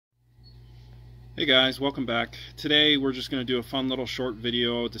Hey guys, welcome back. Today we're just going to do a fun little short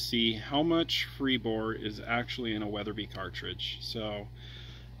video to see how much Freebore is actually in a Weatherby cartridge. So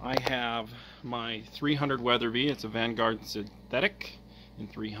I have my 300 Weatherby. It's a Vanguard synthetic in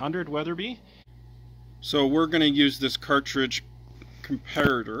 300 Weatherby. So we're going to use this cartridge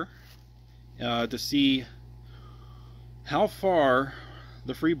comparator to see how far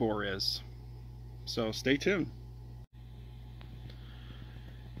the Freebore is. So stay tuned.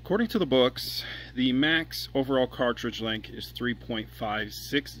 According to the books, the max overall cartridge length is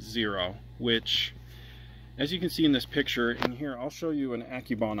 3.560, which, as you can see in this picture, and here I'll show you an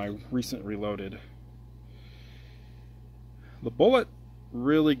AccuBond I recently reloaded. The bullet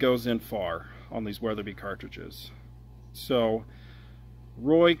really goes in far on these Weatherby cartridges. So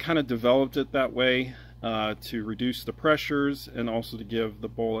Roy kind of developed it that way to reduce the pressures and also to give the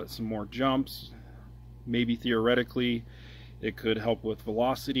bullet some more jumps. Maybe theoretically it could help with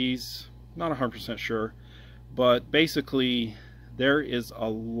velocities, not 100% sure, but basically there is a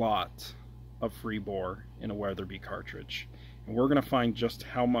lot of Freebore in a Weatherby cartridge, and we're going to find just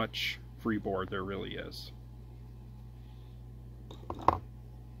how much Freebore there really is.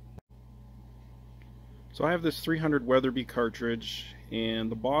 So I have this 300 Weatherby cartridge,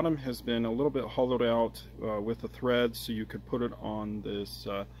 and the bottom has been a little bit hollowed out with a thread so you could put it on this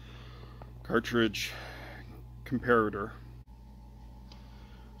cartridge comparator.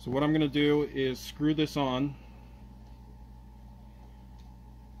 So what I'm going to do is screw this on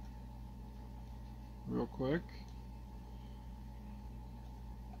real quick.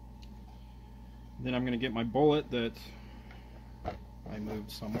 Then I'm going to get my bullet that I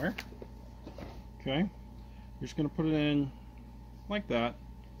moved somewhere. Okay, you're just going to put it in like that.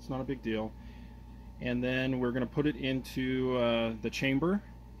 It's not a big deal. And then we're going to put it into the chamber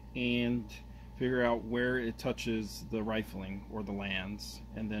and figure out where it touches the rifling or the lands,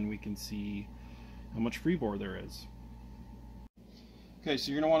 and then we can see how much Freebore there is. Okay,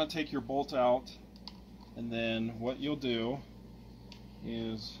 so you're going to want to take your bolt out, and then what you'll do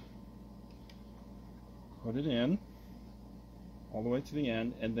is put it in all the way to the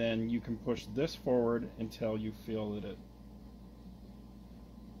end, and then you can push this forward until you feel that it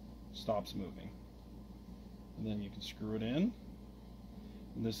stops moving, and then you can screw it in.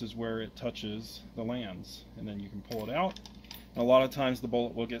 And this is where it touches the lands, and then you can pull it out. And a lot of times the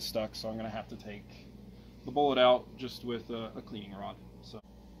bullet will get stuck, so I'm going to have to take the bullet out just with a cleaning rod. So,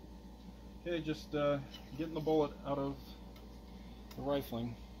 okay, just getting the bullet out of the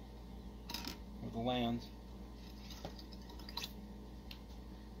rifling or the lands,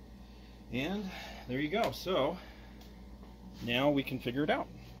 and there you go. So now we can figure it out.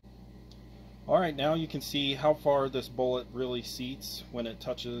 Alright, now you can see how far this bullet really seats when it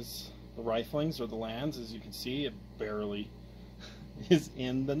touches the riflings or the lands. As you can see, it barely is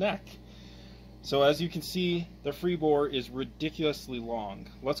in the neck. So as you can see, the Freebore is ridiculously long.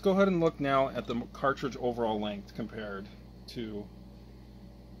 Let's go ahead and look now at the cartridge overall length compared to...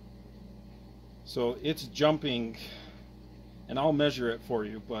 So it's jumping, and I'll measure it for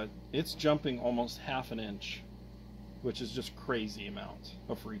you, but it's jumping almost half an inch, which is just crazy amount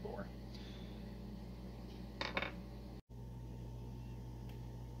of Freebore.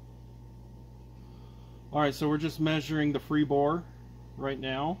 Alright, so we're just measuring the Freebore right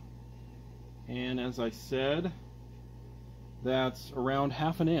now, and as I said, that's around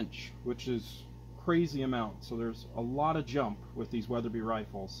half an inch, which is crazy amount. So there's a lot of jump with these Weatherby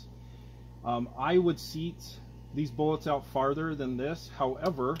rifles. I would seat these bullets out farther than this.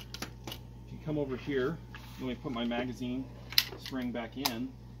 However, if you come over here, let me put my magazine spring back in,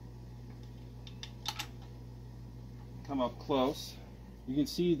 come up close, you can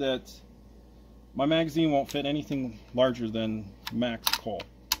see that my magazine won't fit anything larger than max Colt.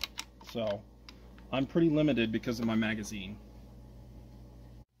 So I'm pretty limited because of my magazine.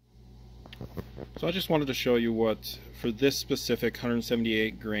 So I just wanted to show you what, for this specific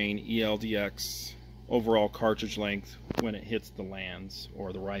 178 grain ELDX overall cartridge length when it hits the lands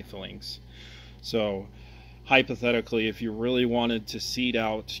or the riflings. So hypothetically, if you really wanted to seat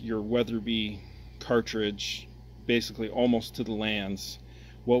out your Weatherby cartridge basically almost to the lands,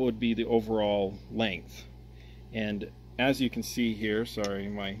 what would be the overall length? And as you can see here,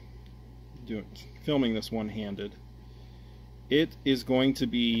 sorry, filming this one-handed, it is going to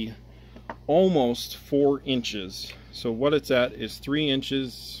be almost 4 inches. So what it's at is 3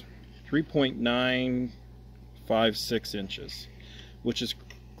 inches, 3.956 inches, which is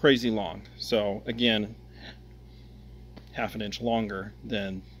crazy long. So again, half an inch longer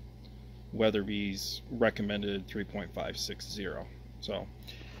than Weatherby's recommended 3.560. So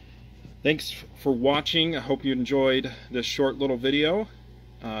thanks for watching. I hope you enjoyed this short little video.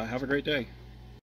 Have a great day.